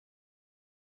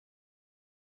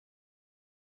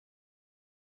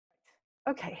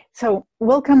Okay, so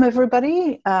welcome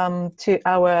everybody to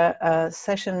our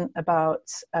session about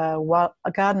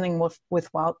gardening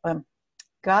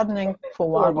gardening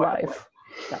for wildlife.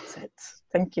 That's it.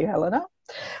 Thank you, Helena.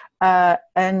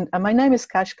 And my name is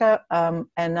Kaska,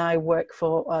 and I work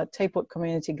for Tayport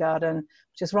Community Garden,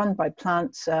 which is run by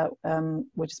Plants,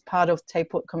 which is part of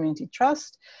Tayport Community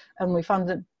Trust, and we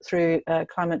funded through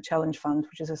Climate Challenge Fund,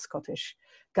 which is a Scottish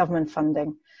government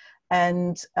funding.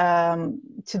 And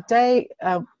today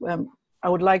I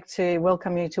would like to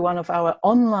welcome you to one of our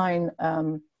online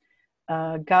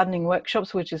gardening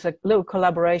workshops, which is a little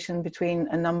collaboration between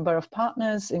a number of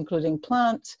partners, including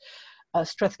Plants,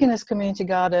 Strathkinness Community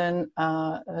Garden,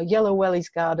 Yellow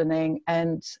Wellies Gardening,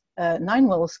 and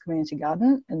Ninewells Community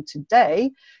Garden. And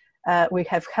today we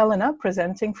have Helena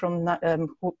presenting from,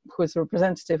 who is a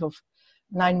representative of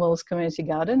Ninewells Community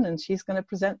Garden, and she's going to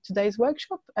present today's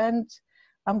workshop. And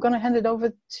I'm going to hand it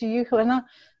over to you, Helena,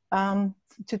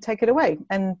 to take it away.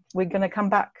 And we're going to come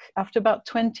back after about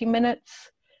 20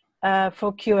 minutes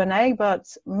for Q&A, but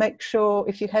make sure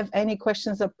if you have any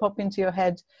questions that pop into your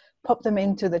head, pop them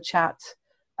into the chat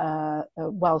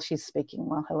while she's speaking,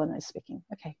 while Helena is speaking.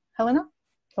 Okay, Helena,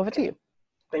 over to you.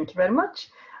 Thank you very much.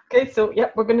 Okay, so yeah,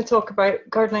 we're going to talk about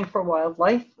gardening for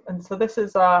wildlife. And so this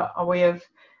is a way of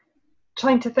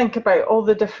trying to think about all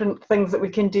the different things that we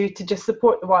can do to just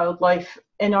support the wildlife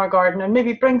in our garden and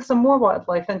maybe bring some more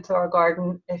wildlife into our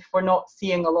garden if we're not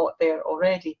seeing a lot there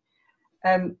already.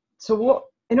 So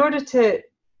in order to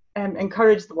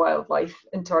encourage the wildlife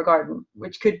into our garden,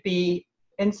 which could be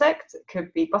insects, it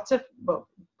could be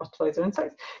butterflies are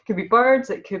insects, it could be birds,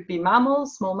 it could be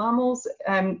mammals, small mammals,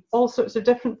 all sorts of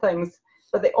different things,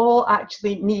 but they all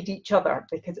actually need each other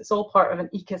because it's all part of an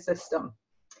ecosystem.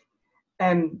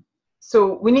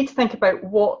 So we need to think about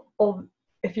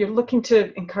if you're looking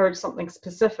to encourage something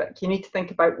specific, you need to think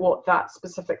about what that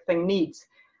specific thing needs.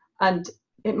 And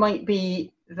it might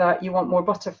be that you want more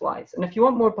butterflies. And if you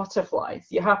want more butterflies,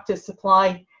 you have to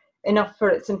supply enough for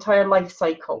its entire life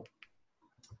cycle.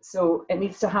 So it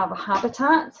needs to have a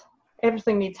habitat.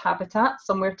 Everything needs habitat,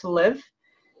 somewhere to live,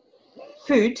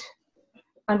 food,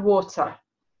 and water.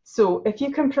 So if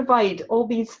you can provide all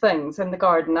these things in the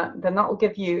garden, then that will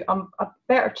give you a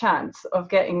better chance of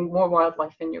getting more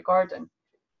wildlife in your garden.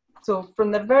 So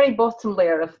from the very bottom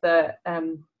layer of the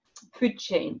food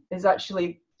chain is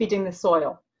actually feeding the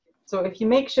soil. So if you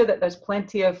make sure that there's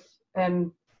plenty of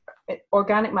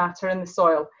organic matter in the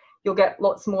soil, you'll get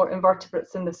lots more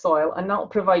invertebrates in the soil, and that will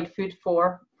provide food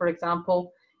for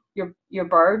example, your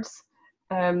birds,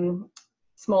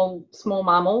 small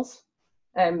mammals.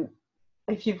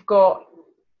 If you've got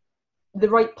the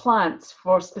right plants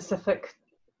for specific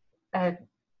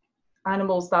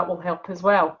animals, that will help as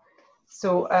well.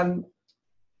 So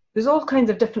there's all kinds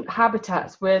of different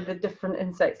habitats where the different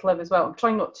insects live as well. I'm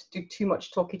trying not to do too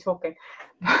much talking,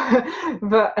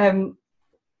 but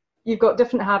you've got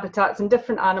different habitats, and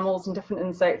different animals and different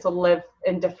insects will live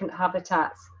in different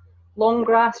habitats. Long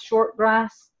grass, short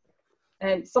grass,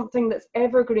 and something that's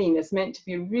evergreen is meant to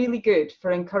be really good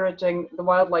for encouraging the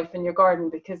wildlife in your garden,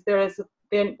 because there is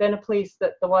then a place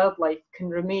that the wildlife can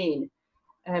remain,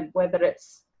 whether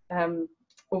it's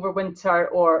over winter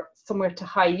or somewhere to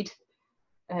hide,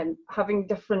 and having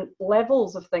different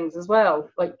levels of things as well,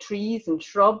 like trees and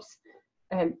shrubs,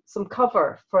 and some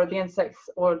cover for the insects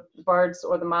or the birds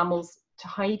or the mammals to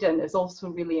hide in is also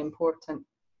really important.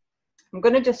 I'm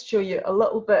going to just show you a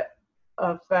little bit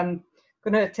of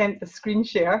going to attempt the screen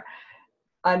share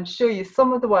and show you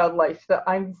some of the wildlife that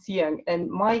I'm seeing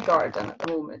in my garden at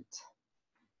the moment.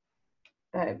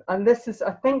 And this is,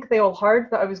 I think they all heard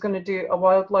that I was going to do a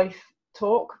wildlife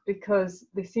talk because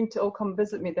they seem to all come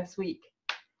visit me this week.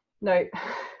 Now,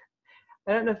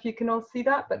 I don't know if you can all see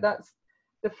that, but that's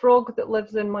the frog that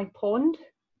lives in my pond.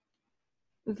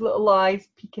 His little eyes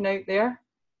peeking out there.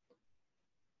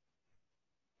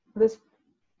 This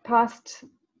past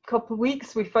couple of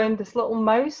weeks we found this little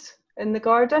mouse in the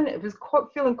garden. It was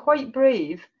feeling quite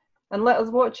brave and let us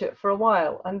watch it for a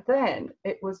while, and then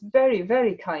it was very,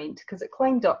 very kind because it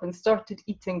climbed up and started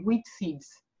eating weed seeds.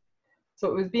 So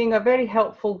it was being a very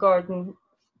helpful garden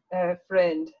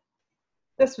friend.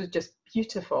 This was just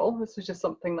beautiful. This was just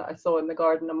something that I saw in the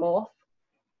garden, a moth.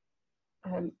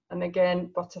 And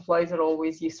again, butterflies are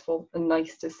always useful and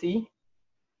nice to see.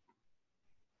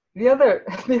 The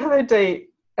other day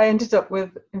I ended up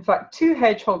with, in fact, 2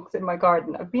 hedgehogs in my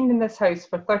garden. I've been in this house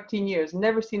for 13 years,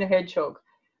 never seen a hedgehog.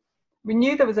 We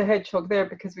knew there was a hedgehog there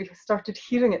because we started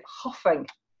hearing it huffing.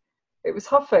 It was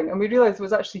huffing, and we realised there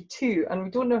was actually 2, and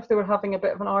we don't know if they were having a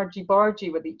bit of an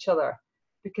argy-bargy with each other,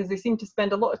 because they seem to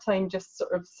spend a lot of time just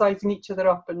sort of sizing each other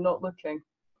up and not looking.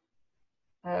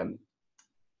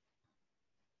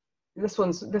 this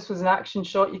was an action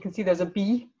shot. You can see there's a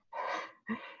bee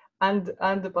and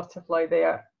a butterfly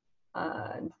there.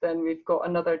 And then we've got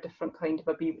another different kind of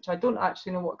a bee, which I don't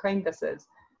actually know what kind this is.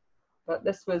 But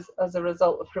this was as a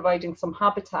result of providing some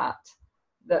habitat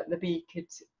that the bee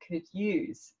could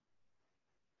use.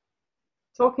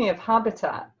 Talking of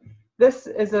habitat, this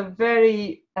is a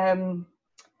very,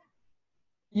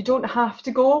 you don't have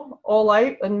to go all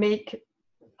out and make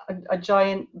a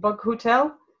giant bug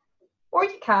hotel, or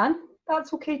you can,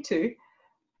 that's okay too.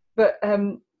 But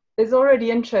it's already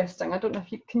interesting. I don't know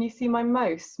if can you see my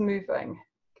mouse moving?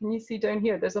 Can you see down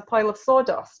here? There's a pile of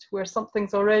sawdust where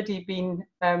something's already been,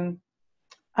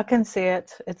 I can see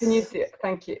it. Can you see it?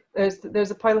 Thank you.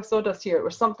 There's a pile of sawdust here where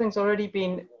something's already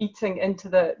been eating into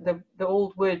the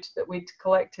old wood that we'd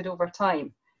collected over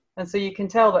time. And so you can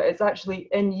tell that it's actually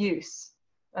in use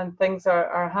and things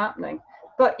are happening.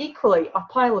 But equally, a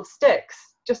pile of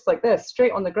sticks, just like this,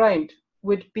 straight on the ground,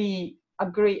 would be a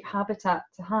great habitat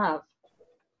to have.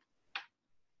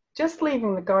 Just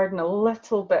leaving the garden a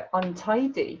little bit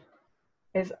untidy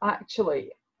is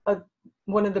actually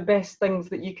one of the best things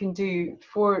that you can do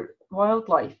for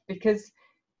wildlife, because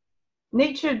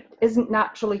nature isn't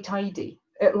naturally tidy.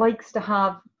 It likes to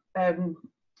have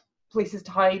places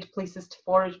to hide, places to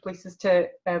forage, places to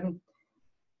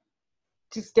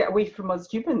just get away from us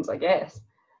humans, I guess.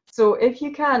 So if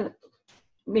you can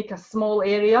make a small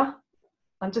area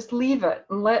and just leave it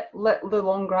and let the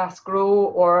long grass grow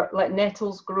or let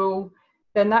nettles grow,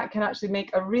 then that can actually make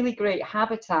a really great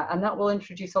habitat, and that will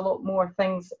introduce a lot more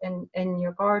things in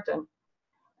your garden.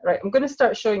 Right, I'm going to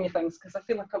start showing you things because I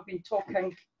feel like I've been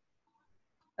talking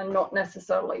and not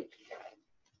necessarily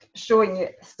showing you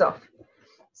stuff.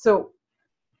 So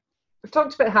we've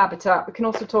talked about habitat. We can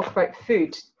also talk about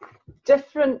food.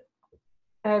 Different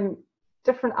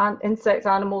insect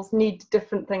animals need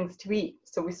different things to eat.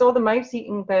 So we saw the mouse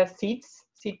eating the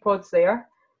seed pods there.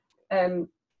 A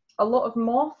lot of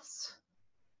moths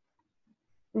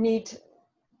need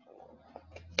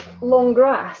long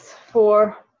grass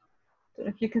for, I don't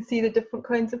know if you can see the different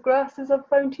kinds of grasses I've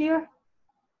found here.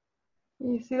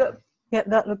 Can you see that? Yeah,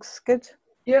 that looks good.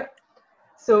 Yeah.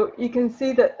 So you can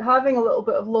see that having a little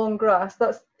bit of long grass,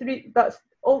 that's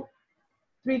all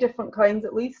three different kinds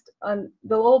at least, and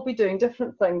they'll all be doing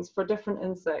different things for different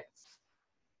insects.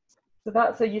 So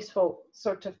that's a useful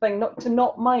sort of thing, not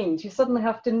to mind. You suddenly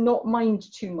have to not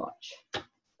mind too much.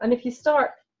 And if you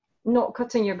start not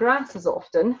cutting your grass as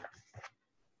often,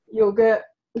 you'll get,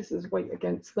 this is white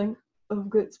against thing, oh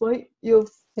good, it's white, you'll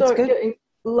start getting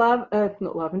not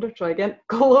lavender, try again,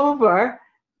 clover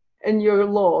in your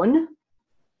lawn,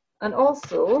 and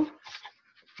also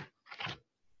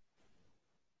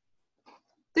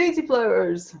daisy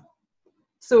flowers.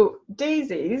 So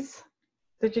daisies,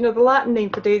 did you know the Latin name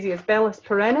for daisy is Bellis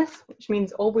perennis, which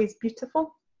means always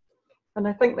beautiful? And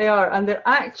I think they are, and they're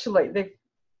actually, the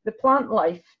Plant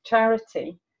Life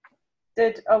charity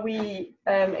did a wee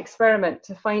experiment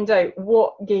to find out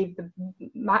what gave the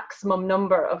maximum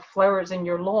number of flowers in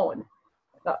your lawn,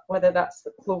 whether that's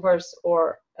the clovers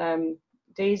or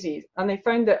daisies. And they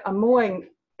found that a mowing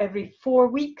every 4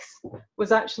 weeks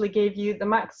was actually gave you the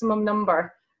maximum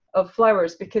number of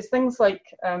flowers, because things like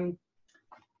the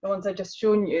ones I just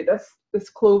shown you, this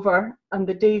clover and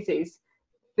the daisies,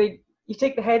 you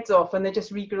take the heads off and they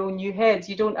just regrow new heads.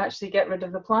 You don't actually get rid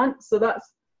of the plant. So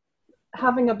that's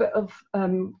having a bit of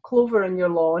clover in your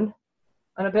lawn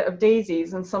and a bit of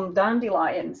daisies and some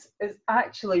dandelions is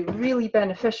actually really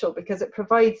beneficial because it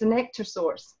provides a nectar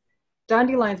source.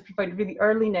 Dandelions provide a really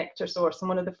early nectar source and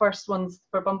one of the first ones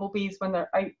for bumblebees when they're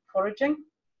out foraging.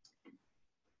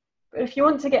 But if you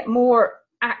want to get more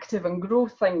active and grow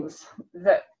things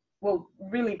that will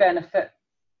really benefit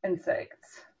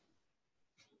insects,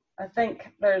 I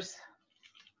think there's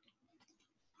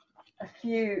a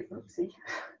few,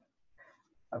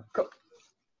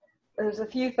 there's a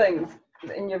few things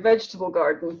in your vegetable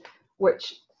garden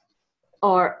which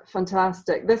are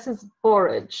fantastic. This is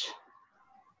borage.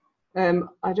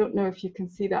 I don't know if you can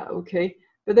see that okay,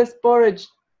 but this borage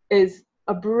is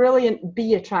a brilliant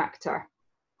bee attractor.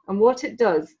 And what it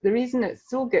does, the reason it's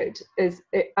so good is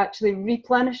it actually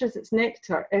replenishes its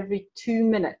nectar every 2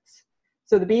 minutes.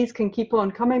 So the bees can keep on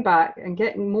coming back and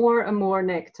getting more and more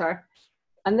nectar.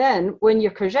 And then when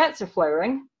your courgettes are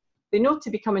flowering, they know to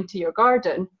be coming to your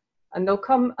garden, and they'll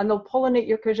come and they'll pollinate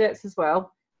your courgettes as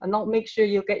well. And they'll make sure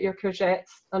you'll get your courgettes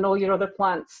and all your other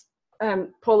plants,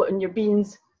 and your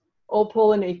beans all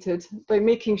pollinated by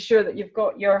making sure that you've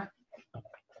got your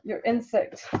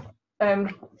insect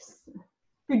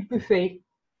food buffet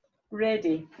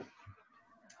ready.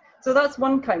 So that's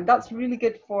one kind. That's really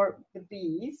good for the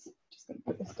bees. Just going to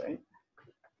put this down.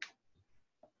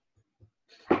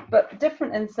 But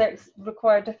different insects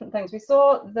require different things. We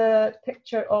saw the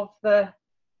picture of the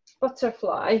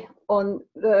butterfly on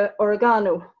the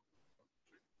oregano.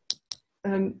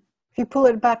 If you pull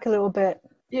it back a little bit.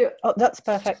 Yeah. Oh, that's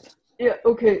perfect. Yeah,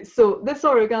 okay. So this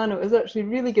oregano is actually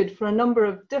really good for a number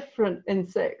of different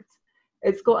insects.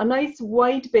 It's got a nice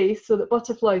wide base so that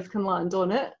butterflies can land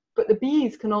on it, but the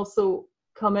bees can also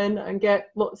come in and get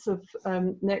lots of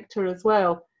nectar as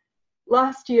well.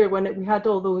 Last year when we had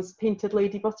all those painted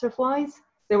lady butterflies,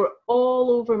 they were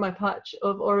all over my patch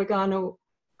of oregano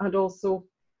and also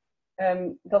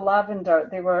the lavender.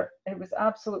 It was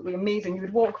absolutely amazing. You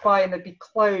would walk by and there'd be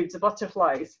clouds of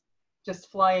butterflies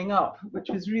just flying up, which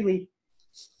was really,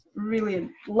 really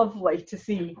lovely to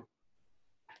see.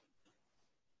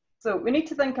 So we need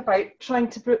to think about trying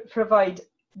to provide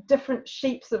different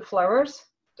shapes of flowers,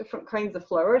 different kinds of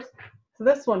flowers. So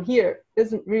this one here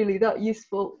isn't really that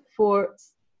useful for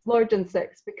large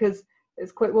insects because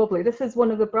it's quite wobbly. This is one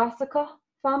of the brassica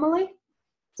family.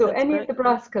 So That's any great. of the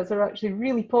brassicas are actually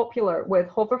really popular with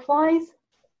hoverflies.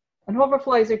 And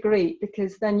hoverflies are great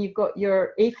because then you've got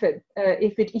your aphid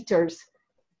eaters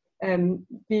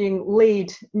being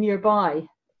laid nearby,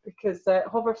 because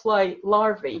hoverfly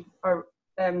larvae are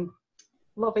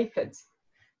love aphids.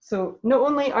 So not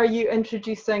only are you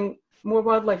introducing more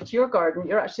wildlife to your garden,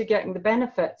 you're actually getting the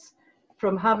benefits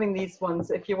from having these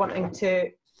ones if you're wanting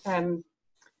to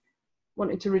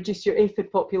reduce your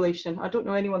aphid population. I don't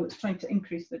know anyone that's trying to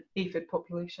increase the aphid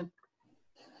population.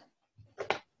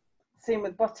 Same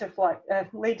with butterfly,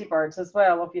 ladybirds as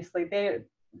well. Obviously,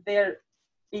 they're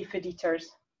aphid eaters.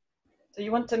 So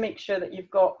you want to make sure that you've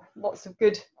got lots of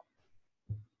good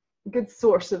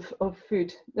source of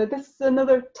food. Now this is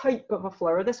another type of a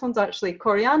flower. This one's actually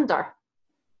coriander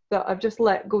that I've just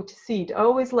let go to seed. I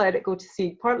always let it go to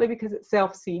seed, partly because it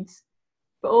self-seeds,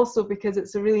 but also because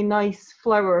it's a really nice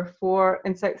flower for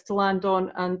insects to land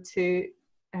on and to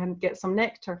get some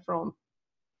nectar from.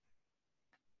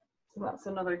 So that's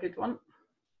another good one.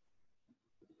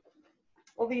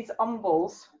 All these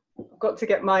umbels, I've got to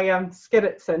get my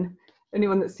skirrets in.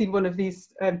 Anyone that's seen one of these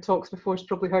talks before has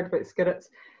probably heard about skirrets.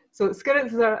 So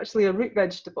skirrets are actually a root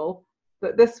vegetable,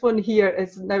 but this one here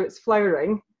is now it's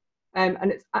flowering, and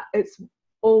it's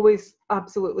always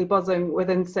absolutely buzzing with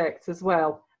insects as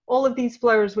well. All of these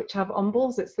flowers which have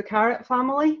umbels, it's the carrot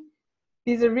family.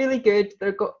 These are really good.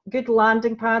 They've got good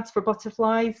landing pads for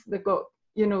butterflies. They've got,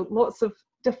 you know, lots of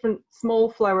different small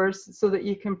flowers so that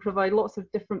you can provide lots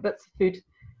of different bits of food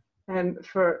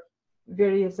for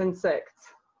various insects.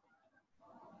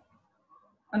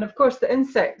 And of course, the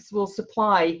insects will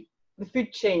supply the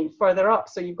food chain further up.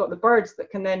 So you've got the birds that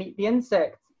can then eat the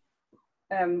insects,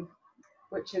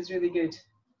 which is really good.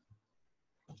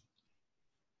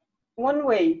 One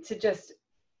way to just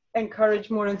encourage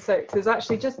more insects is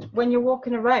actually just when you're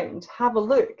walking around, have a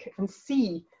look and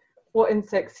see what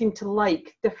insects seem to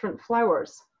like different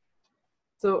flowers.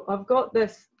 So I've got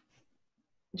this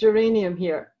geranium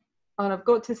here, and I've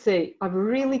got to say, I've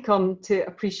really come to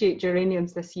appreciate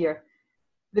geraniums this year.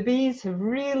 The bees have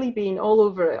really been all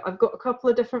over it. I've got a couple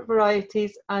of different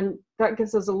varieties, and that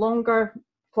gives us a longer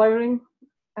flowering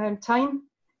time,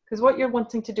 because what you're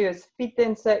wanting to do is feed the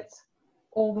insects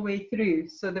all the way through.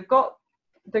 So they've got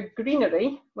the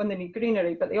greenery when they need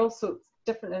greenery, but they also,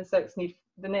 different insects need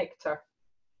the nectar.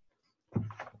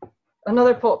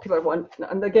 Another popular one,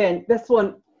 and again, this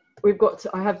one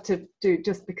I have to do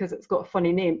just because it's got a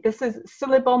funny name. This is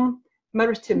Silybum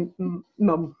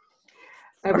maritimum,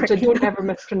 which I don't ever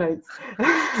mispronounce.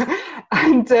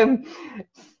 and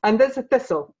there's a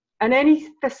thistle, and any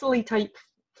thistly type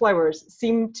flowers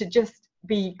seem to just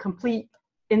be complete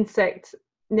insect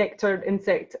nectar,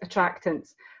 insect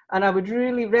attractants. And I would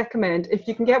really recommend, if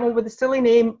you can get one with a silly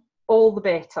name, all the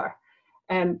better.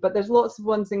 But there's lots of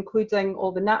ones, including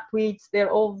all the knapweeds. They're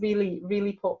all really,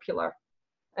 really popular.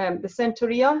 The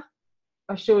centaurea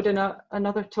I showed in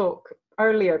another talk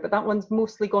earlier, but that one's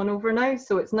mostly gone over now.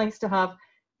 So it's nice to have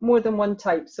more than one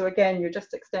type. So again, you're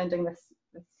just extending this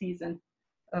season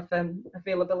of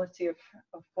availability of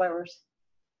flowers.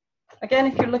 Again,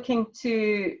 if you're looking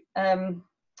to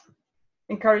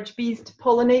encourage bees to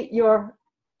pollinate your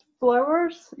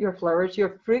flowers, your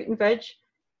fruit and veg,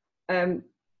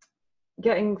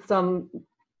 getting some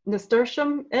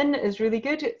nasturtium in is really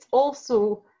good. It's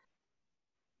also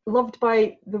loved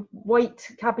by the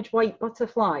cabbage white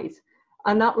butterflies,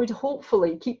 and that would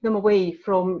hopefully keep them away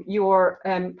from your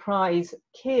prize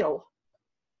kale.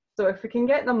 So if we can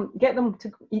get them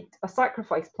to eat a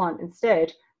sacrifice plant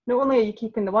instead, not only are you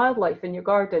keeping the wildlife in your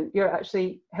garden, you're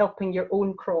actually helping your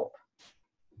own crop,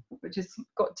 which has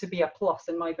got to be a plus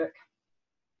in my book.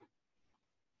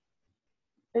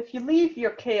 if you leave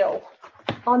your kale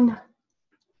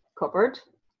uncovered,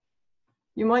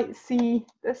 you might see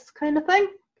this kind of thing.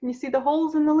 Can you see the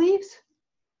holes in the leaves?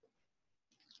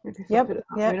 Yep,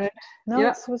 yeah. No,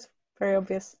 yep. It was very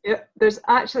obvious. Yeah, there's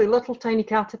actually little tiny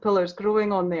caterpillars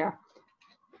growing on there,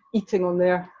 eating on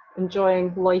there,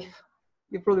 enjoying life.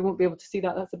 You probably won't be able to see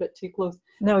that, that's a bit too close.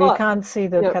 No, but you can't see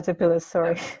the caterpillars,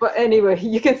 sorry. But anyway,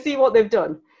 you can see what they've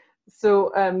done.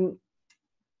 So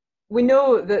we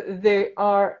know that they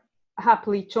are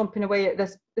happily chomping away at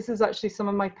this. This is actually some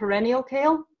of my perennial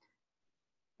kale.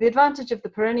 The advantage of the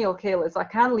perennial kale is I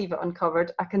can leave it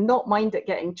uncovered. I can not mind it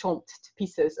getting chomped to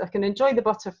pieces. I can enjoy the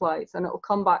butterflies and it will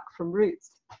come back from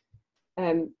roots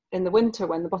in the winter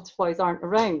when the butterflies aren't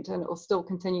around, and it will still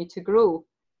continue to grow.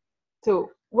 So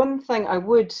one thing I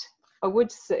would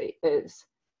say is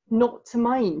not to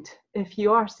mind if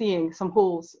you are seeing some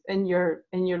holes in your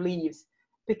leaves,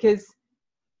 because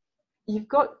you've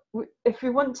got, if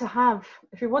we want to have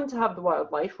the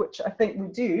wildlife, which I think we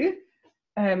do,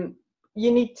 you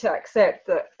need to accept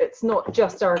that it's not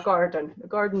just our garden. The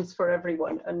garden's for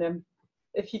everyone, and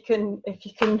if you can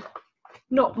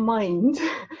not mind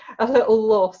a little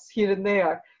loss here and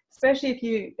there, especially if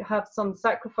you have some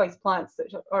sacrifice plants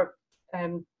that are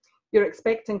you're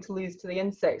expecting to lose to the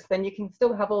insects, then you can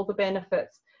still have all the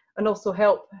benefits and also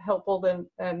help all the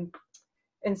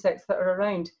insects that are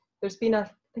around. There's been I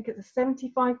think it's a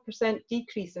 75%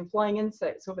 decrease in flying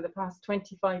insects over the past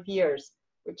 25 years,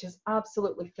 which is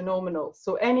absolutely phenomenal.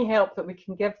 So any help that we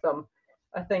can give them,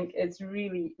 I think is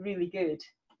really, really good.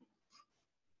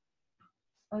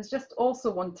 I was just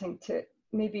also wanting to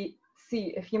maybe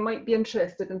see if you might be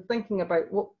interested in thinking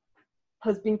about what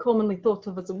has been commonly thought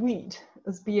of as a weed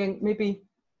as being maybe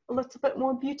a little bit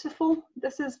more beautiful.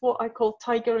 This is what I call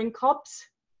tiger in cubs.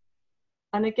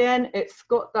 And again, it's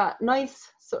got that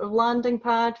nice sort of landing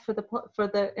pad for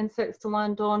the insects to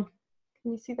land on.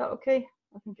 Can you see that okay?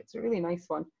 I think it's a really nice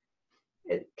one.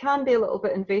 It can be a little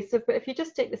bit invasive, but if you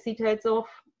just take the seed heads off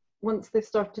once they've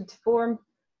started to form,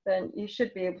 then you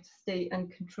should be able to stay in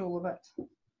control of it.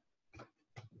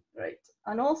 Right,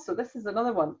 and also this is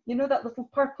another one. You know that little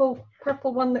purple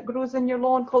one that grows in your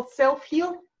lawn called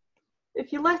self-heal?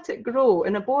 If you let it grow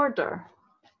in a border,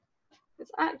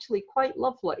 it's actually quite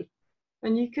lovely.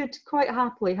 And you could quite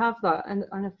happily have that in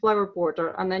a flower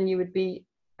border, and then you would be,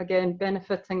 again,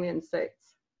 benefiting the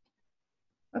insects.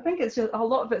 I think it's just, a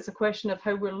lot of it's a question of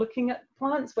how we're looking at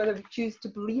plants, whether we choose to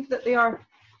believe that they are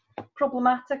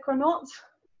problematic or not.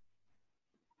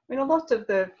 I mean, a lot of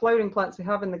the flowering plants we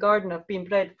have in the garden have been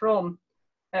bred from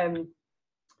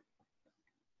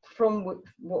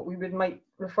what we might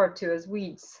refer to as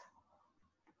weeds.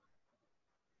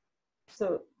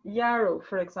 So yarrow,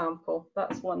 for example,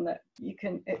 that's one that you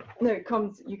can,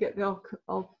 you get the,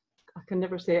 I can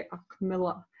never say it,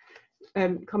 Camilla,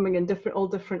 coming in all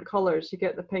different colours. You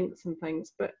get the pinks and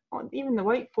things, but even the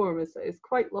white form is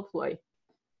quite lovely.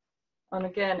 And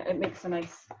again, it makes a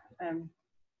nice,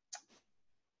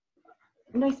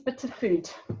 nice bit of food.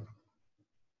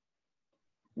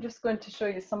 I'm just going to show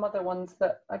you some other ones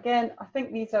that, again, I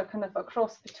think these are kind of a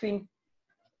cross between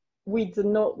weeds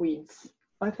and not weeds.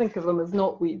 I think of them as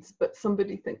not weeds, but some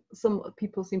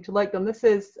people seem to like them. This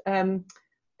is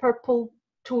purple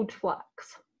toad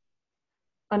flax.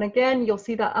 And again, you'll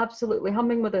see that absolutely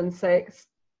humming with insects,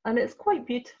 and it's quite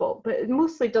beautiful, but it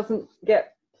mostly doesn't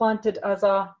get planted as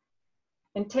a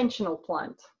intentional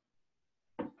plant.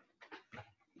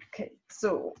 Okay,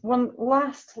 so one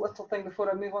last little thing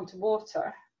before I move on to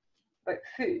water, about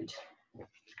food.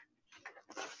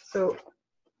 So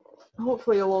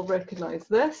hopefully you'll all recognise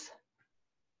this.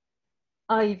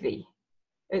 Ivy.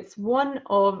 It's one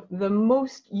of the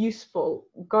most useful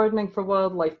gardening for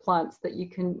wildlife plants that you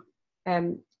can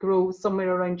grow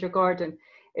somewhere around your garden.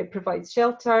 It provides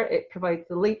shelter, it provides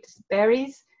the late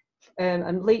berries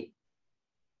and late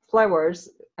flowers,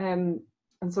 and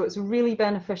so it's really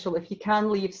beneficial if you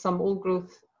can leave some old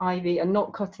growth ivy and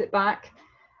not cut it back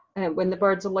when the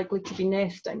birds are likely to be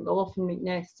nesting. They'll often make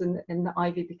nests in the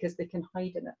ivy because they can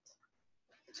hide in it.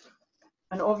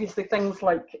 And obviously things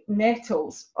like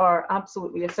nettles are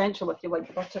absolutely essential if you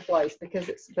like butterflies, because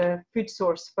it's the food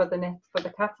source for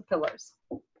the caterpillars.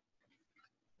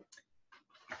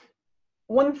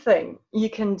 One thing you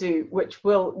can do, which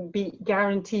will be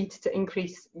guaranteed to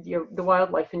increase the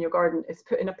wildlife in your garden, is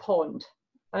put in a pond.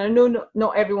 And I know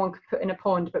not everyone could put in a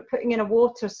pond, but putting in a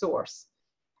water source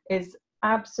is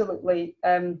absolutely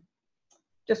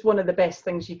just one of the best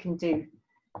things you can do.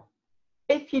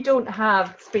 If you don't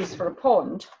have space for a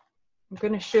pond, I'm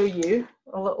going to show you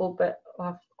a little bit of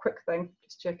a quick thing,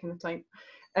 just checking the time.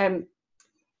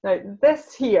 Now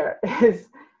this here is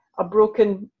a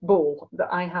broken bowl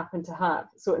that I happen to have.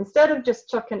 So instead of just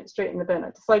chucking it straight in the bin, I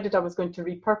decided I was going to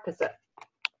repurpose it.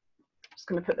 I'm just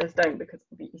going to put this down because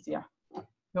it'll be easier. I'm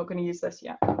not going to use this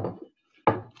yet.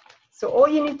 So all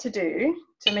you need to do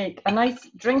to make a nice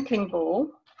drinking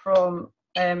bowl from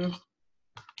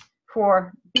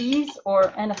for bees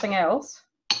or anything else,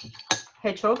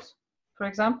 hedgehogs, for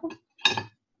example,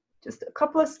 just a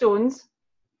couple of stones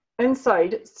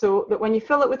inside, so that when you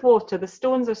fill it with water, the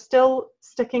stones are still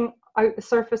sticking out the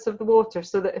surface of the water,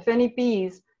 so that if any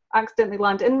bees accidentally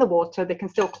land in the water, they can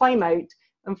still climb out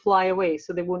and fly away,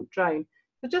 so they won't drown.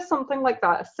 So just something like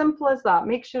that, as simple as that.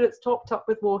 Make sure it's topped up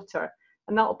with water,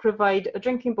 and that will provide a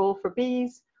drinking bowl for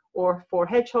bees or for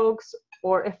hedgehogs,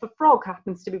 or if a frog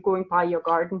happens to be going by your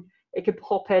garden, it could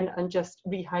hop in and just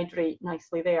rehydrate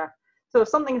nicely there. So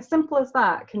something as simple as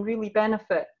that can really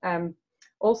benefit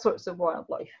all sorts of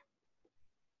wildlife.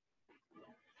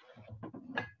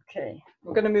 Okay,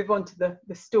 we're going to move on to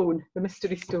the stone, the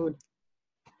mystery stone.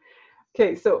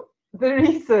 Okay, so the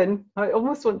reason I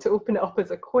almost want to open it up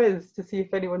as a quiz to see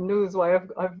if anyone knows why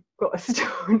I've got a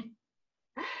stone.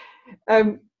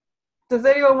 Does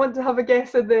anyone want to have a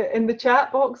guess in the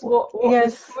chat box what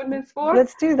yes, the stone is for?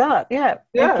 Let's do that. Yeah.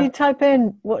 If you type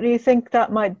in what do you think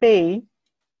that might be,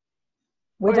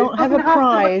 we don't have a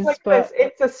prize, like but this.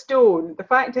 It's a stone. The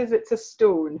fact is, it's a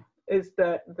stone. Is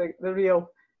the real?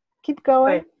 Keep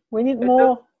going. We need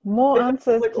more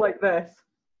answers. Look like this,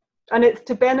 and it's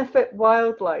to benefit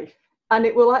wildlife, and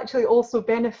it will actually also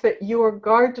benefit your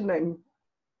gardening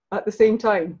at the same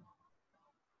time.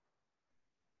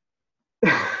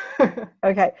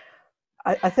 Okay,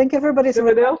 I think everybody's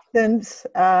reluctant.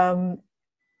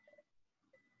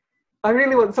 I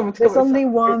really want someone to. There's only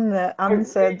one that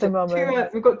answered at the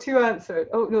moment. We've got two answered.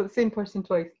 Oh no, the same person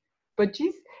twice.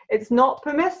 Budgies. It's not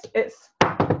pumice. It's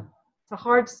a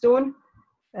hard stone.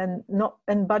 And not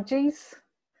in budgies.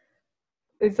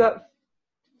 Is that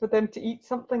for them to eat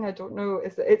something? I don't know.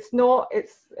 It's not.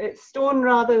 It's stone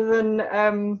rather than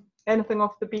anything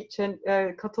off the beach and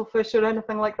cuttlefish or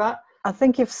anything like that. I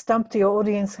think you've stumped your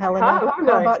audience, Helena.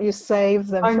 How about you save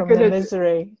them from the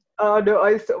misery? Oh no,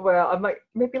 I might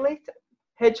maybe later.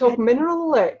 Hedgehog mineral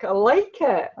lick. I like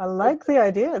it. I like the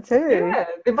idea too. Yeah,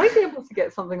 they might be able to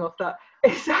get something off that.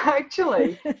 It's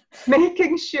actually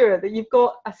making sure that you've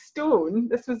got a stone.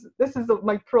 This is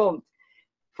my prompt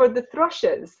for the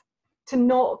thrushes to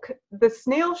knock the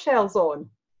snail shells on,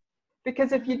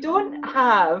 because if you don't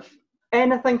have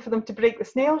anything for them to break the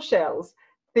snail shells,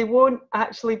 they won't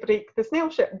actually break the snail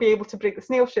shell. Be able to break the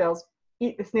snail shells,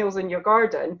 eat the snails in your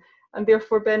garden, and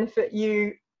therefore benefit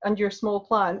you and your small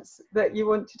plants that you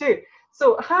want to do.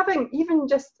 So having even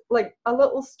just like a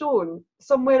little stone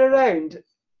somewhere around,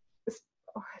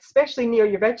 especially near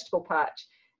your vegetable patch,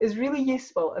 is really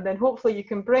useful. And then hopefully you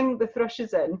can bring the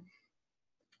thrushes in,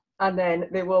 and then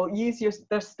they will use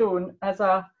their stone as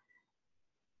a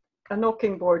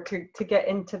knocking board to get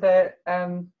into the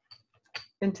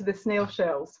snail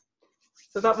shells.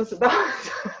 So that was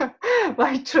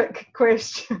my trick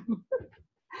question.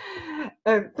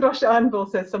 Thrush anvil,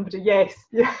 says somebody. Yes.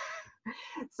 Yeah.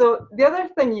 So the other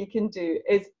thing you can do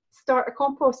is start a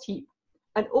compost heap.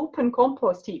 An open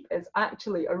compost heap is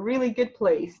actually a really good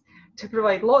place to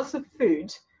provide lots of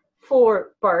food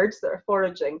for birds that are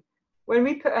foraging. When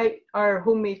we put out our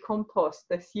homemade compost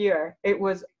this year, it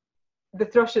was the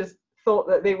thrushes thought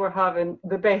that they were having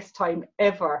the best time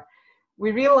ever.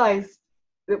 We realised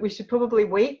that we should probably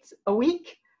wait a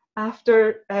week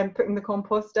after putting the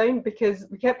compost down, because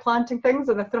we kept planting things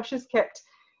and the thrushes kept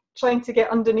trying to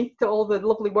get underneath to all the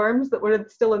lovely worms that were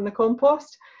still in the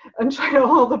compost and trying to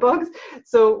all the bugs.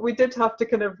 So we did have to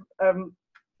kind of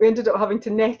we ended up having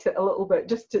to net it a little bit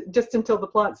just until the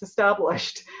plant's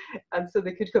established, and so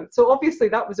they could come. So obviously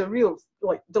that was a real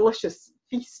like delicious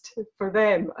feast for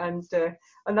them, and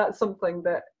that's something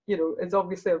that, you know, is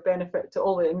obviously of benefit to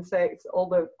all the insects, all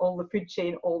the food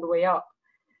chain all the way up.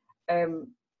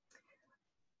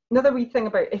 Another wee thing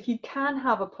about, if you can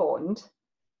have a pond,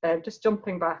 just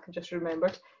jumping back, I just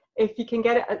remembered, if you can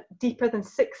get it at deeper than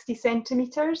 60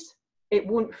 centimetres,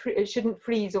 it shouldn't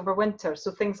freeze over winter, so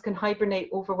things can hibernate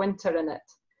over winter in it.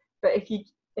 But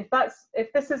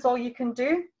if this is all you can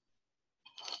do,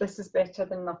 this is better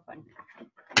than nothing.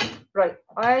 Right,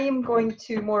 I am going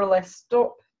to more or less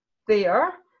stop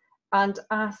there and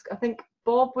ask, I think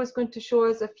Bob was going to show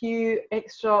us a few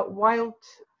extra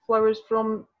wildflowers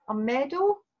from a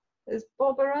meadow. Is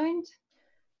Bob around?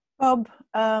 Bob,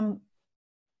 are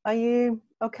you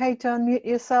okay to unmute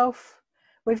yourself?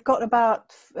 We've got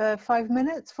about 5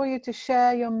 minutes for you to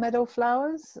share your meadow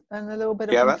flowers and a little bit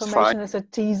of information as a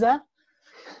teaser.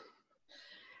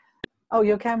 Oh,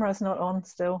 your camera's not on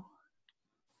still.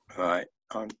 Right.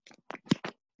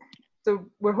 So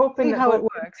we're hoping See that how we'll it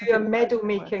works. do a meadow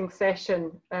making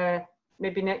session,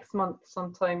 maybe next month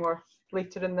sometime or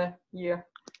later in the year.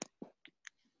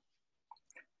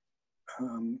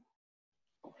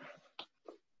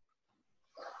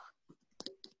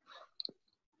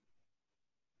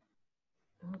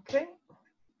 Okay.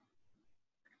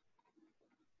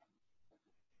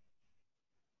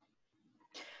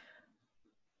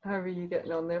 How are you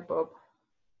getting on there, Bob?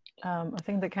 I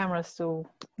think the camera's still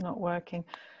not working.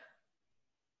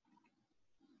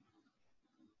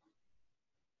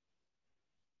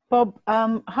 Bob,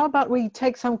 how about we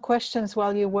take some questions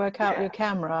while you work out your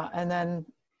camera, and then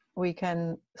we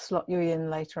can slot you in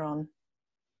later on.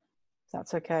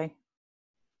 That's okay.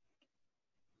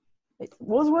 It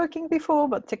was working before,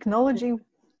 but technology,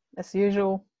 as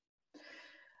usual.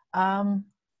 Right.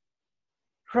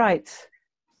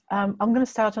 I'm going to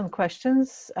start on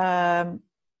questions.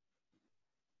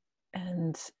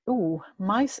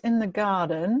 Mice in the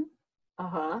garden.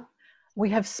 We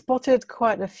have spotted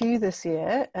quite a few this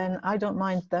year, and I don't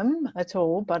mind them at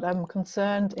all, but I'm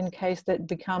concerned in case they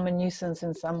become a nuisance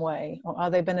in some way, or are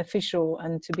they beneficial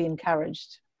and to be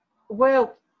encouraged?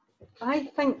 Well, I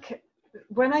think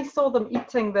when I saw them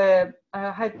eating the,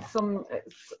 I had some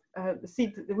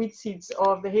the weed seeds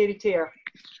of the hairy tear,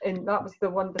 and that was the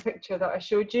picture that I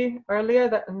showed you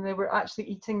earlier, and they were actually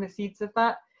eating the seeds of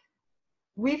that.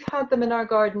 We've had them in our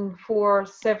garden for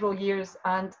several years,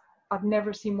 and I've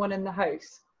never seen one in the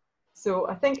house. So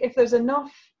I think if there's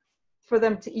enough for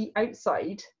them to eat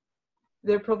outside,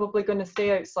 they're probably going to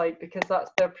stay outside because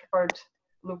that's their preferred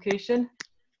location.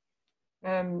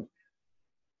 Okay.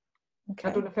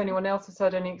 I don't know if anyone else has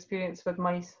had any experience with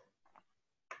mice.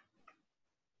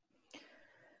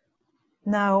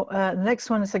 Now, the next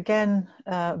one is again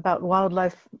about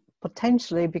wildlife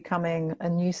potentially becoming a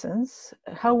nuisance.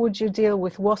 How would you deal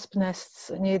with wasp nests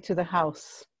near to the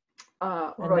house?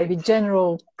 And maybe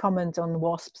general comment on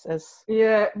wasps as...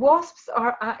 Yeah, wasps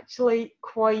are actually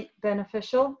quite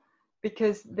beneficial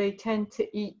because they tend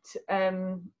to eat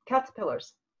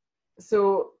caterpillars.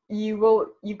 So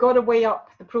you've got to weigh up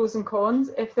the pros and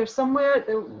cons. If there's somewhere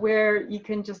where you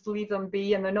can just leave them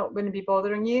be and they're not going to be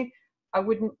bothering you, I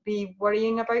wouldn't be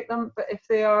worrying about them. But if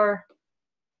they are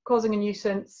causing a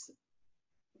nuisance,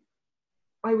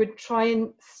 I would try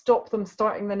and stop them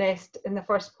starting the nest in the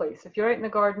first place. If you're out in the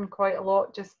garden quite a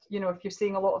lot, just, you know, if you're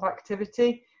seeing a lot of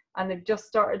activity and they've just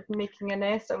started making a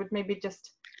nest, I would maybe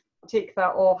just take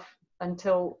that off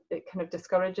until it kind of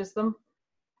discourages them.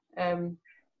 It's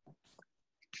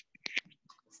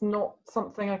not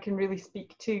something I can really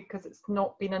speak to because it's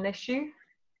not been an issue.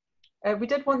 We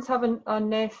did once have a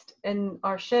nest in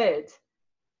our shed,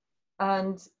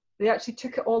 and they actually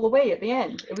took it all away at the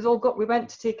end. It was all got, we went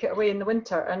to take it away in the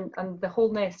winter and the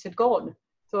whole nest had gone.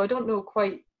 So I don't know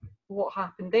quite what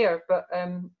happened there, but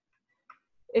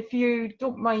if you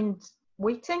don't mind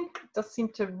waiting, it does seem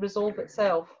to resolve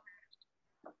itself.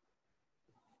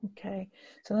 Okay,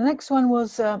 so the next one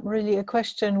was really a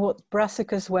question what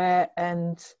brassicas were,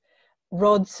 and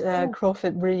Rod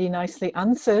Crawford really nicely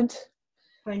answered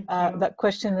that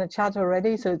question in the chat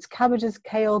already. So it's cabbages,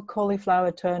 kale,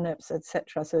 cauliflower, turnips,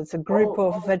 etc. So it's a group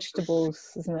of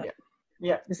vegetables, isn't it?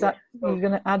 Yeah. Is that, you're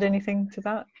going to add anything to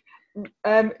that?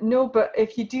 No, but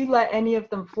if you do let any of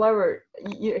them flower,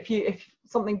 if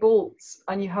something bolts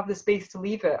and you have the space to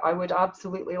leave it, I would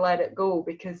absolutely let it go,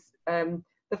 because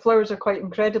the flowers are quite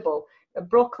incredible.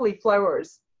 Broccoli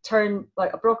flowers turn,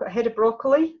 like a head of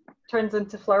broccoli turns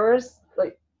into flowers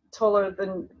like taller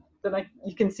than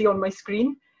you can see on my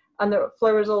screen, and there are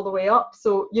flowers all the way up.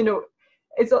 So, you know,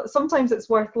 sometimes it's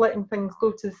worth letting things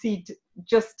go to seed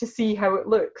just to see how it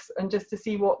looks and just to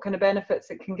see what kind of benefits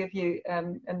it can give you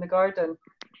in the garden.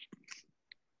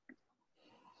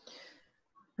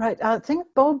 Right, I think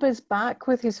Bob is back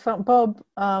with his phone. Bob.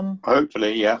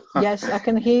 Hopefully, yeah. Yes, I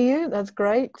can hear you. That's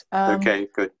great. Okay,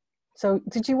 good. So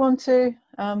did you want to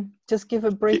just give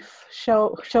a brief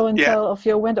show and tell of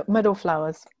your meadow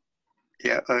flowers?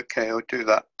 Yeah, okay, I'll do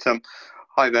that.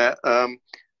 Hi there.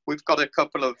 We've got a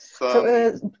couple of...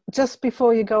 So just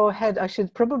before you go ahead, I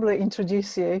should probably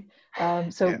introduce you.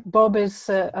 Bob is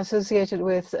associated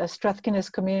with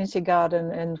Strathkinness Community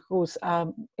Garden, and who's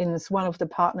is one of the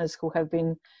partners who have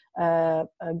been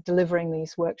delivering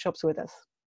these workshops with us.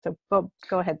 So Bob,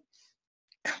 go ahead.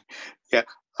 Yeah,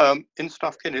 in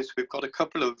Strathkinness we've got a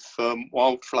couple of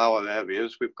wildflower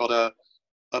areas. We've got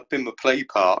up in the play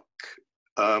park,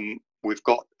 we've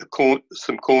got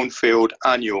some cornfield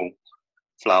annual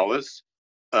flowers,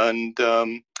 and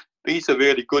these are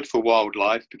really good for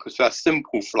wildlife because they're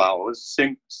simple flowers,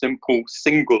 simple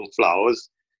single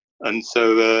flowers, and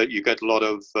so you get a lot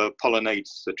of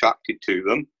pollinators attracted to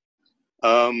them.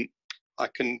 I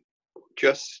can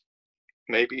just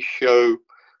maybe show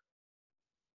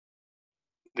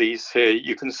these here.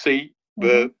 You can see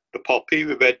the poppy,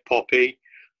 the red poppy,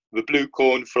 the blue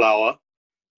cornflower,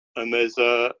 and there's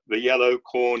the yellow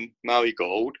corn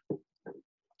marigold.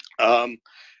 The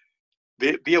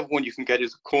other one you can get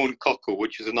is a corn cockle,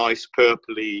 which is a nice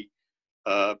purpley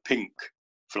pink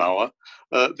flower.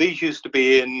 These used to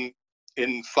be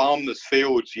in farmers'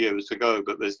 fields years ago,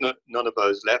 but there's none of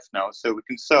those left now, so we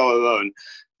can sow our own.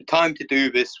 The time to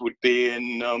do this would be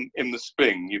in the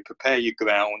spring. You prepare your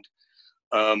ground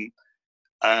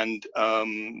and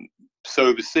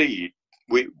sow the seed.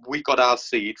 We got our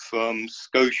seed from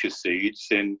Scotia Seeds,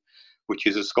 which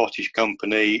is a Scottish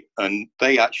company, and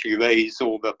they actually raise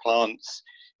all their plants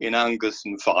in Angus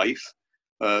and Fife.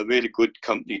 Really good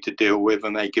company to deal with,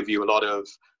 and they give you a lot of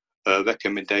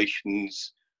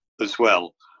recommendations as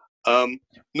well.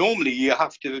 Normally you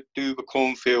have to do the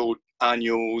cornfield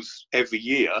annuals every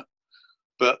year,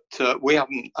 but we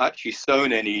haven't actually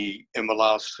sown any in the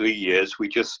last 3 years. We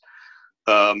just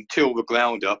till the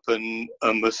ground up and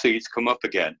the seeds come up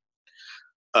again.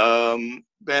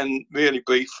 Then really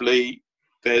briefly,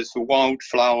 there's the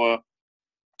wildflower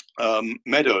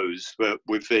meadows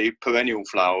with the perennial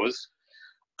flowers,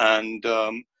 and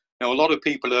now a lot of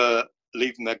people are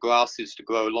leaving their grasses to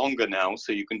grow longer now,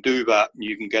 so you can do that, and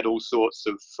you can get all sorts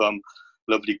of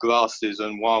lovely grasses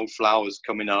and wildflowers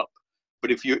coming up. But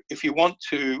if you want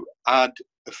to add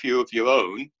a few of your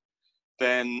own,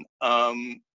 then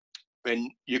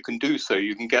you can do so.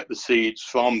 You can get the seeds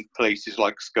from places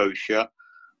like Scotia,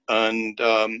 and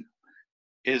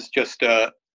is just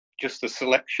a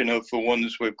selection of the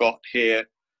ones we've got here.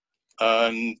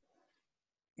 And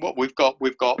what we've got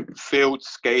field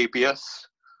scabious.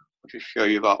 I'll just show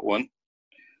you that one.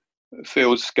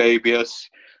 Field scabious.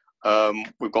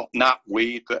 We've got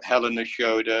knapweed that Helena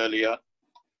showed earlier,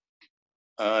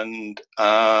 and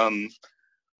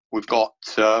we've got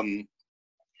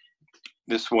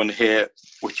this one here,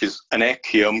 which is an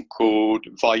echium called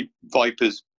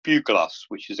Viper's buglas,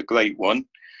 which is a great one.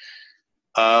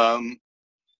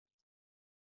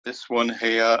 This one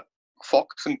here,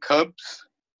 Fox and Cubs,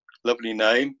 lovely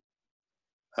name,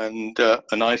 and a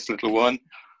nice little one.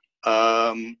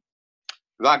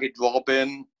 Ragged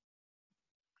Robin.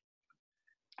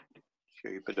 Show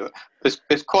you a bit of it.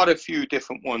 There's quite a few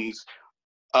different ones.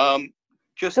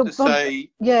 Just so, to Bob, say,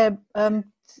 yeah,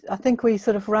 I think we're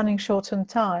sort of running short on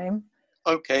time.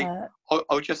 Okay,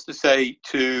 I'll just to say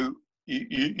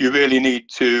you really need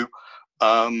to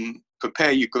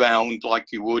prepare your ground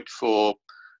like you would for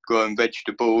growing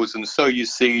vegetables, and sow your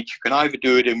seeds. You can either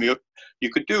do it you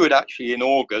could do it actually in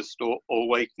August, or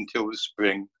wait until the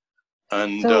spring,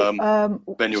 and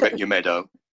then you'll get your meadow.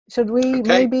 Should we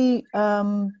maybe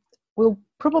we'll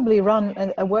probably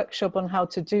run a workshop on how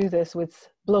to do this with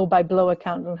blow-by-blow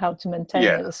account on how to maintain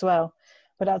it as well.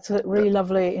 But that's a really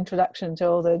lovely introduction to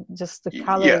all the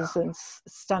colours and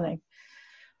stunning.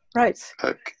 Right.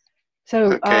 Okay.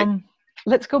 So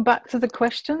let's go back to the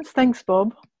questions. Thanks,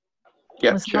 Bob.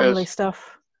 Yeah, that's lovely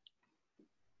stuff.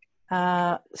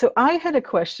 So I had a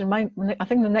question. I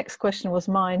think the next question was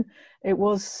mine. It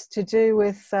was to do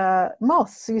with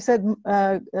moths. So you said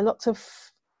lots of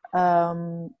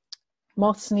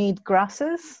moths need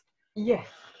grasses. Yes.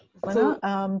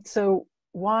 So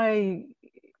why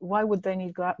would they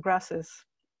need grasses?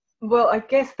 Well, I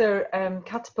guess their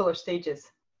caterpillar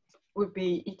stages would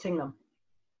be eating them.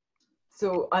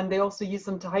 So, and they also use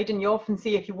them to hide. And you often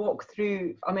see, if you walk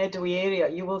through a meadowy area,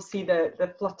 you will see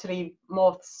the fluttery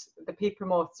moths, the paper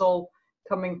moths, all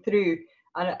coming through.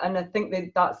 And I think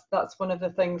that's one of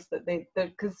the things that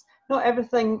because not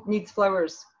everything needs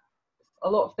flowers. A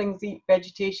lot of things eat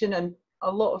vegetation, and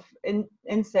a lot of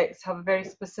insects have a very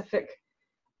specific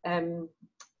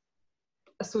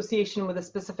association with a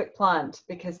specific plant,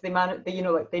 because they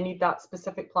need that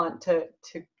specific plant to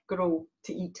grow,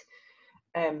 to eat.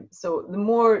 So the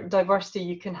more diversity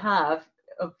you can have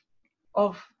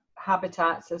of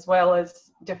habitats as well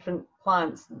as different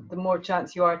plants, the more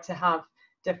chance you are to have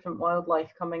different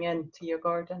wildlife coming into your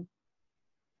garden.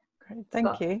 Great,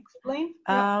 thank you. Explain?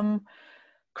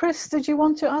 Chris, did you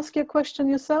want to ask your question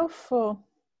yourself, or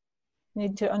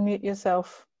need to unmute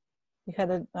yourself? You had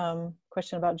a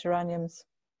question about geraniums.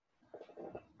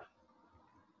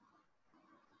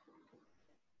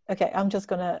 Okay, I'm just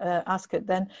going to ask it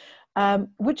then.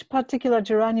 Which particular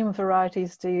geranium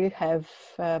varieties do you have,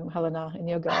 Helena, in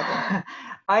your garden?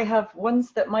 I have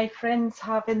ones that my friends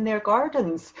have in their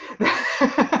gardens,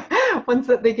 ones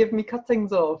that they give me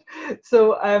cuttings of.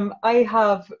 So I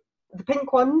have the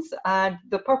pink ones and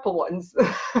the purple ones.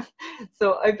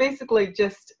 So I basically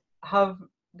just have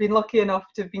been lucky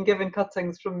enough to have been given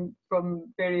cuttings from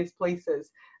various places,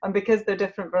 and because they're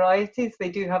different varieties, they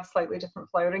do have slightly different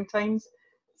flowering times.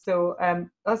 So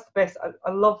that's the best.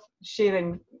 I love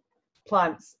sharing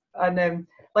plants, and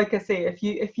like I say, if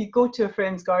you go to a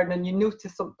friend's garden and you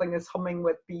notice something is humming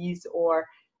with bees or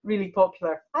really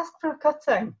popular, ask for a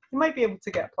cutting. You might be able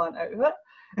to get a plant out of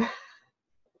it.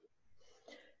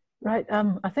 Right,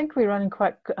 I think we're running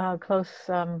quite close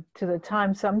to the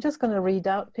time, so I'm just going to read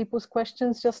out people's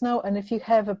questions just now, and if you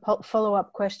have a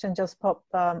follow-up question, just pop,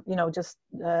 just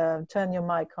turn your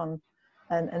mic on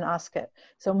and ask it.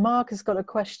 So Mark has got a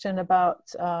question about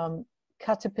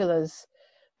caterpillars.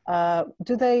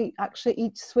 Do they actually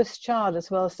eat Swiss chard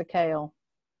as well as the kale?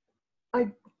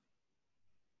 I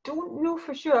don't know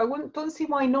for sure. Don't see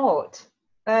why not.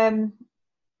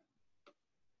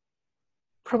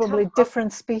 Probably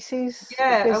different species.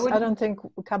 Yeah, because I don't think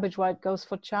cabbage white goes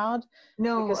for chard.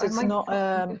 No, because it's not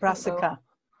brassica.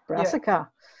 Brassica.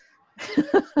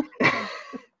 Yeah.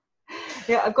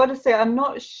 Yeah, I've got to say, I'm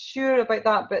not sure about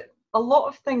that, but a lot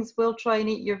of things will try and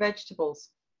eat your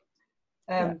vegetables.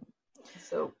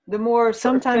 So the more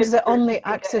sometimes they're only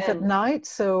active at night,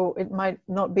 so it might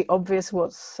not be obvious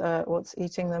what's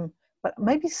eating them. But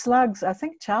maybe slugs. I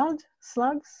think chard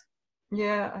slugs.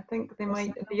 Yeah, I think they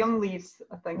might. The young leaves,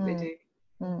 I think they do.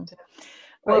 But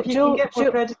Well, if you can get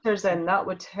more predators in, that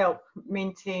would help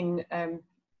maintain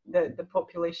the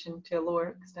population to a lower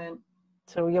extent.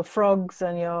 So your frogs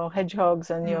and your hedgehogs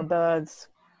and your birds.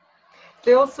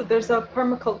 There's a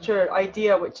permaculture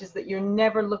idea, which is that you're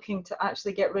never looking to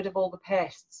actually get rid of all the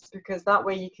pests, because that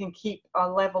way you can keep a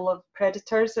level of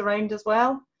predators around as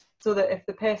well, so that if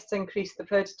the pests increase, the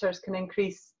predators can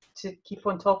increase to keep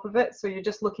on top of it. So you're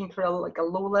just looking for a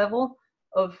low level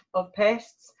of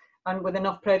pests, and with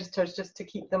enough predators just to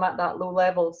keep them at that low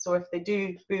level. So if they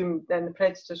do boom, then the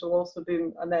predators will also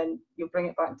boom, and then you'll bring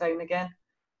it back down again.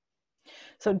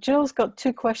 So Jill's got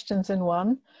two questions in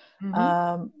one.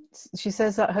 She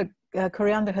says that her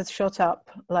coriander has shot up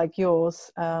like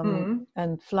yours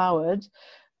and flowered,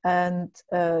 and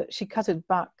she cut it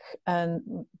back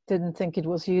and didn't think it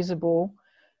was usable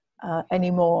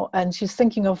anymore, and she's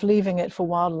thinking of leaving it for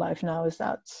wildlife now. Is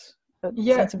that a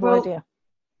sensible idea?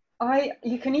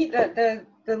 You can eat the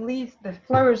leaves. The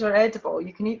flowers are edible.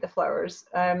 You can eat the flowers,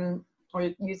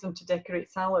 or use them to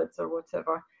decorate salads or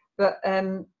whatever. But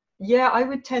yeah, I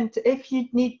would tend to,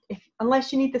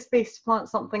 unless you need the space to plant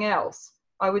something else,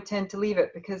 I would tend to leave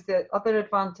it, because the other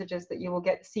advantage is that you will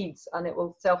get seeds and it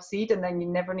will self-seed, and then you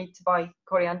never need to buy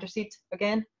coriander seed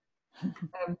again.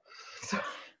 So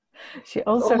she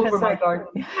also all has over my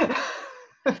garden.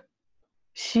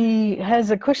 She has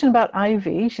a question about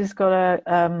ivy. She's got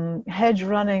a hedge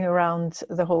running around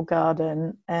the whole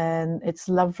garden, and it's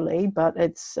lovely, but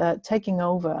it's taking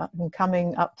over and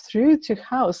coming up through to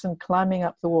house and climbing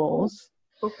up the walls.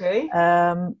 Okay.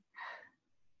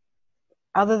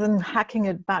 Other than hacking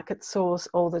it back at source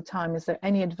all the time, is there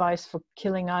any advice for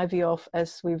killing ivy off,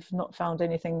 as we've not found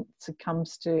anything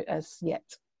succumbs to as yet?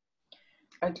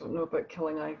 I don't know about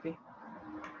killing ivy.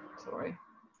 Sorry.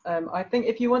 I think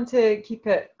if you want to keep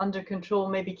it under control,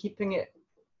 maybe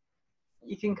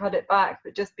you can cut it back,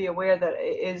 but just be aware that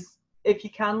it is, if you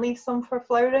can leave some for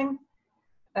flowering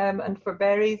and for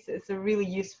berries, it's a really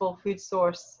useful food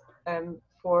source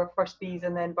for first bees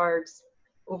and then birds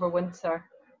over winter.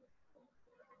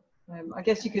 I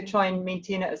guess you could try and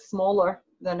maintain it as smaller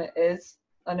than it is,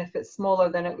 and if it's smaller,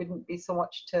 then it wouldn't be so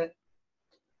much to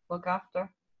look after.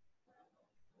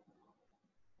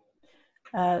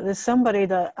 There's somebody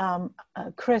that,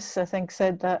 Chris, I think,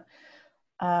 said that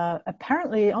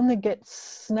apparently it only gets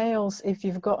snails if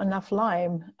you've got enough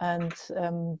lime, and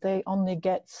they only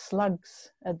get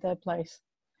slugs at their place.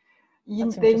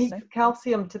 They need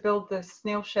calcium to build the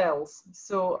snail shells.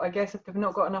 So I guess if they've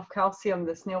not got enough calcium,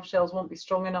 the snail shells won't be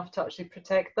strong enough to actually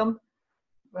protect them.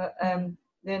 But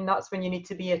then that's when you need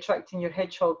to be attracting your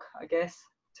hedgehog, I guess,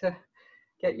 to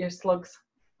get your slugs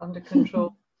under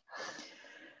control.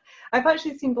 I've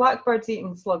actually seen blackbirds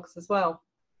eating slugs as well.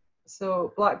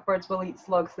 So blackbirds will eat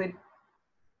slugs. They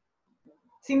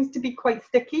seems to be quite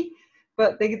sticky,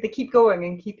 but they keep going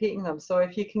and keep eating them. So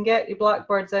if you can get your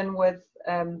blackbirds in with,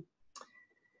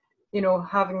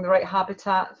 having the right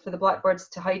habitat for the blackbirds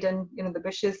to hide in, the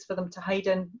bushes for them to hide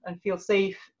in and feel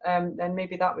safe, then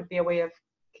maybe that would be a way of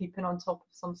keeping on top of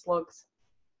some slugs.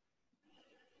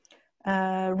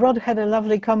 Rod had a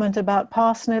lovely comment about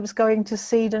parsnips going to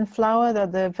seed and flower,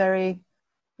 that they're very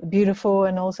beautiful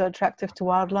and also attractive to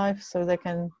wildlife, so they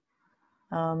can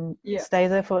stay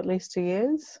there for at least 2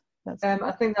 years.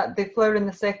 I think that they flower in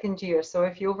the second year. So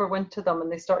if you overwinter them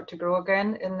and they start to grow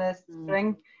again in the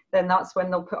spring, then that's when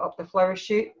they'll put up the flower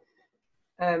shoot.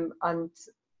 And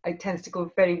it tends to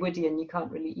go very woody and you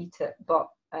can't really eat it. But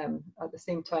at the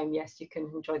same time, yes, you can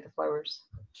enjoy the flowers.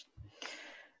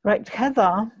 Right,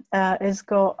 Heather has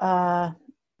got a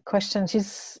question.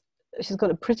 She's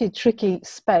got a pretty tricky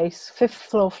space, 5th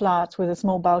floor flat with a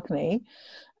small balcony.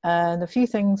 And a few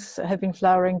things have been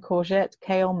flowering: courgette,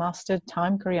 kale, mustard,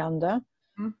 thyme, coriander.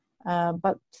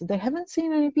 But they haven't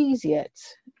seen any bees yet.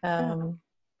 So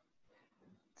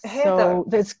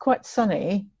it's quite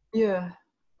sunny. Yeah.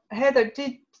 Heather,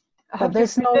 have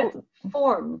there's no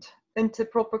formed into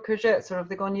proper courgettes, or have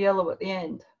they gone yellow at the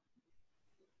end?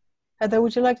 Heather,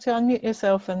 would you like to unmute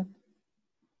yourself and...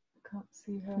 Can't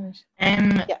see her.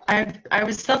 I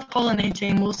was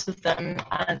self-pollinating most of them,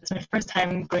 and it's my first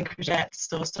time growing courgettes,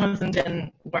 so some of them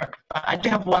didn't work. But I do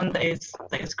have one that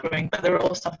is growing, but they were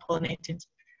all self-pollinated.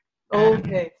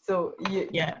 Okay, so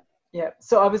yeah.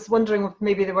 So I was wondering if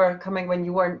maybe they were coming when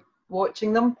you weren't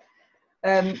watching them.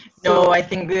 No, I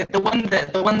think the one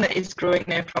that is growing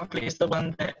now properly is the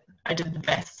one that I did the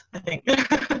best, I think.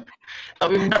 But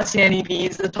we've not seen any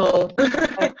bees at all.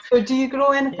 So do you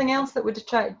grow anything else that would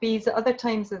attract bees at other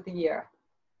times of the year?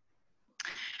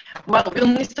 Well, we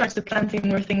only started planting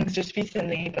more things just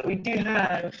recently, but we do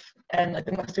have like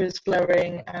the mustard is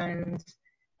flowering, and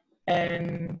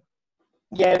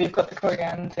we've got the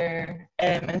coriander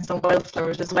and some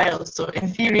wildflowers as well. So in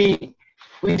theory,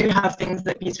 we do have things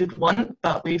that bees would want,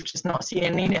 but we've just not seen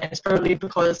any. And it's probably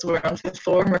because we're on 5th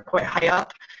floor and we're quite high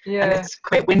up, and it's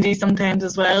quite windy sometimes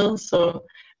as well. So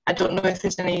I don't know if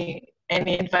there's any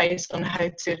advice on how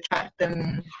to attract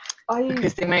them,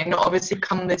 because they might not obviously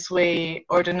come this way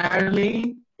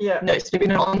ordinarily. No, it's maybe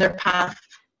not on their path,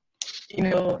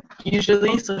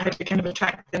 usually. So how do you kind of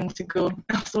attract them to go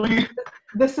elsewhere?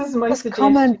 This is my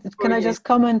suggestion. Can I just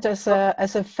comment as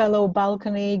a fellow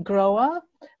balcony grower?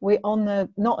 We're on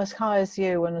not as high as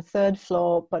you on the 3rd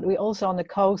floor, but we're also on the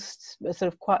coast, sort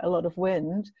of quite a lot of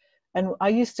wind. And I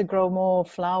used to grow more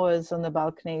flowers on the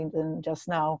balcony than just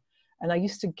now. And I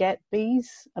used to get bees.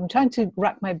 I'm trying to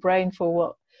rack my brain for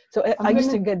what. So I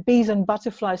used to get bees and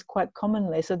butterflies quite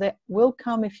commonly. So they will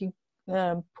come if you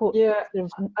put sort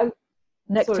of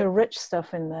nectar-rich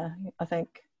stuff in there, I think.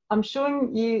 I'm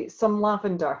showing you some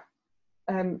lavender.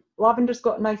 Lavender's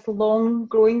got a nice long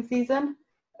growing season.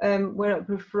 Where it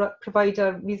will provide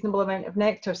a reasonable amount of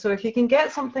nectar. So if you can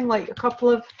get something like a couple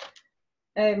of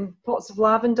pots of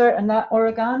lavender and that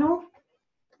oregano,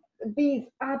 bees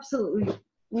absolutely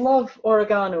love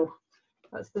oregano.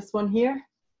 That's this one here.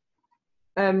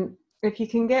 If you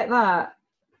can get that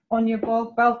on your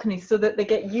balcony so that they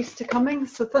get used to coming.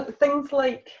 So things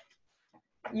like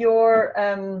your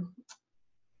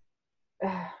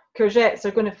courgettes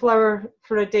are going to flower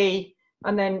for a day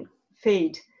and then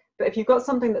fade. But if you've got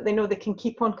something that they know they can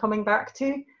keep on coming back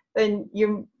to, then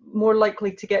you're more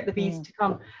likely to get the bees to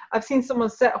come. I've seen someone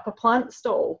set up a plant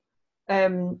stall,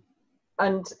 and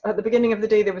at the beginning of the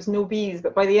day there was no bees,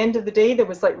 but by the end of the day there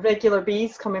was like regular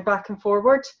bees coming back and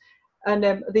forward. And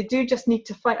they do just need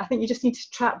to find, I think you just need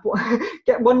to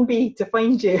get one bee to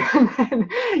find you, and then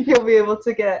you'll be able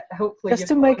to get, hopefully. Just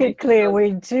to make it clear,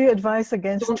 we do advise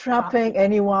against trapping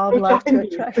any wildlife to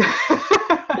attract.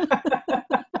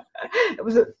 It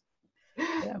was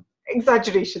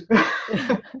exaggeration.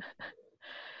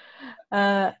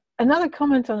 Another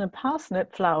comment on a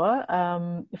parsnip flower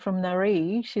from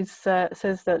Nari. She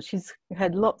says that she's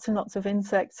had lots and lots of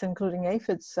insects, including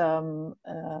aphids,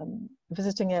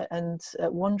 visiting it, and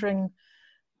wondering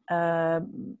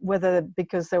whether,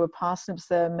 because there were parsnips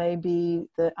there, maybe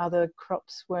the other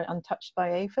crops were untouched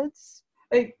by aphids.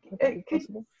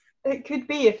 It could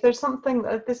be, if there's something,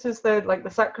 this is the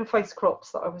sacrifice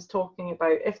crops that I was talking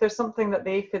about. If there's something that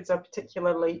the aphids are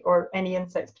particularly, or any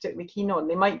insects particularly keen on,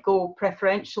 they might go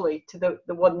preferentially to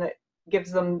the one that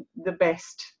gives them the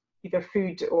best either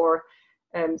food or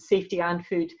safety and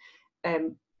food.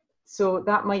 So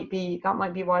that might be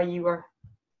why you were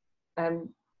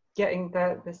getting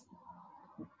the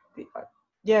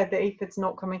aphids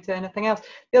not coming to anything else.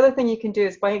 The other thing you can do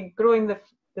is by growing the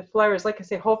flowers, like I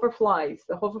say, hoverflies.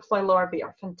 The hoverfly larvae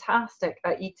are fantastic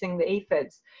at eating the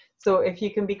aphids. So if you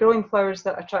can be growing flowers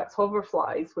that attract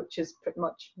hoverflies, which is pretty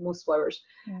much most flowers,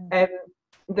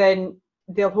 then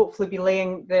they'll hopefully be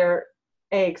laying their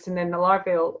eggs, and then the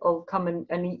larvae will come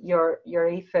and eat your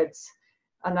aphids,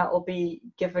 and that will be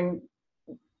giving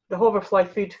the hoverfly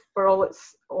food for all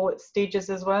its stages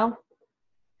as well.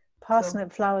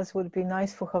 Parsnip flowers would be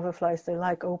nice for hoverflies. They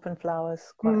like open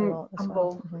flowers quite a lot as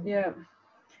well. Yeah.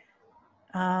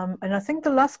 And I think the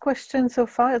last question so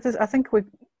far is, I think we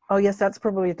Oh yes, that's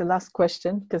probably the last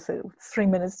question because it's 3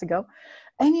 minutes to go.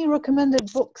 Any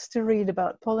recommended books to read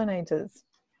about pollinators?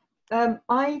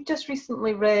 I just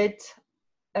recently read,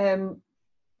 now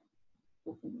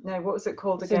what was it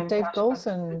called again? Dave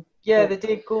Golson? Yeah, the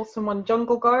Dave Golson one,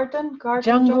 Jungle Garden?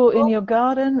 Jungle in Your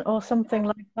Garden or something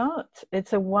like that.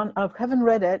 It's a one, I haven't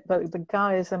read it, but the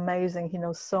guy is amazing. He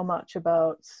knows so much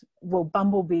about, well,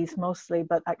 bumblebees mostly,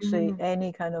 but actually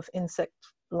any kind of insect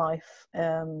life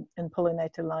and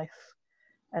pollinator life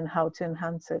and how to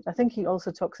enhance it. I think he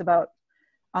also talks about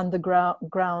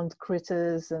underground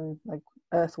critters and like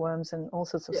earthworms and all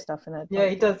sorts of stuff in it. Yeah,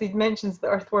 he does. He mentions the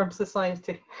Earthworm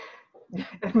Society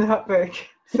in that book.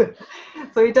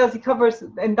 So he does. He covers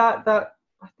in that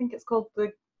I think it's called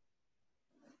the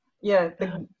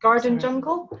Garden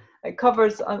Jungle. It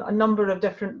covers a number of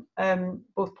different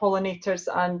both pollinators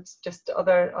and just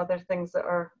other things that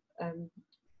are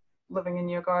living in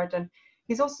your garden.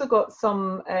 He's also got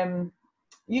some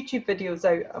YouTube videos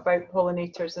out about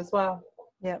pollinators as well.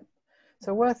 Yeah.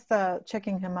 So worth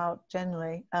checking him out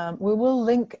generally. We will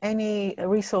link any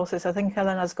resources. I think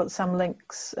Helena's got some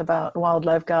links about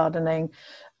wildlife gardening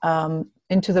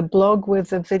into the blog with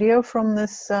the video from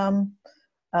this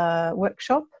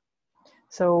workshop.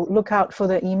 So look out for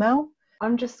the email.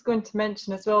 I'm just going to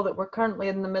mention as well that we're currently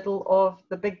in the middle of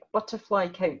the big butterfly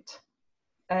count,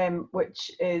 which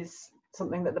is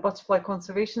something that the Butterfly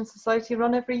Conservation Society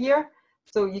run every year.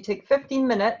 So you take 15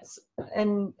 minutes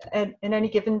in any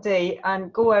given day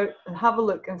and go out and have a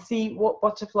look and see what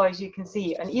butterflies you can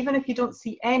see. And even if you don't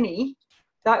see any,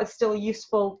 that is still a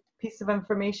useful piece of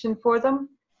information for them.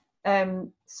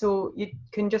 So you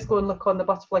can just go and look on the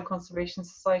Butterfly Conservation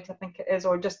Society, I think it is,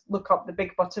 or just look up the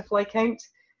big butterfly count.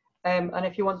 And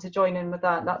if you want to join in with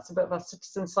that, that's a bit of a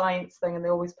citizen science thing, and they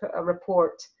always put a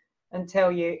report and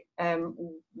tell you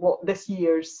what this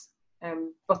year's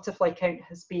butterfly count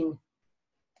has been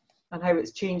and how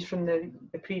it's changed from the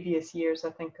previous years, I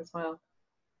think, as well.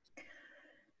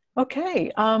 Okay,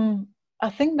 I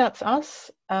think that's us.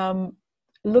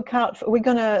 Look out, we're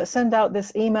going to send out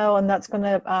this email, and that's going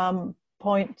to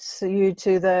point you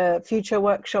to the future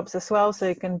workshops as well, so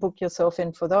you can book yourself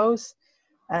in for those.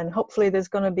 And hopefully there's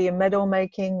going to be a meadow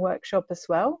making workshop as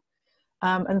well.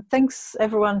 And thanks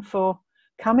everyone for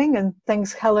coming, and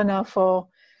thanks Helena for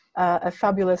a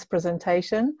fabulous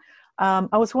presentation.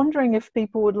 I was wondering if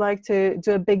people would like to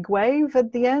do a big wave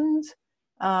at the end.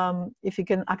 If you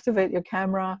can activate your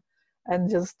camera and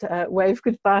just wave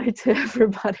goodbye to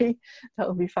everybody, that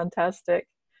would be fantastic.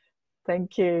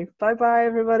 Thank you. Bye bye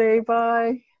everybody.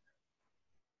 Bye.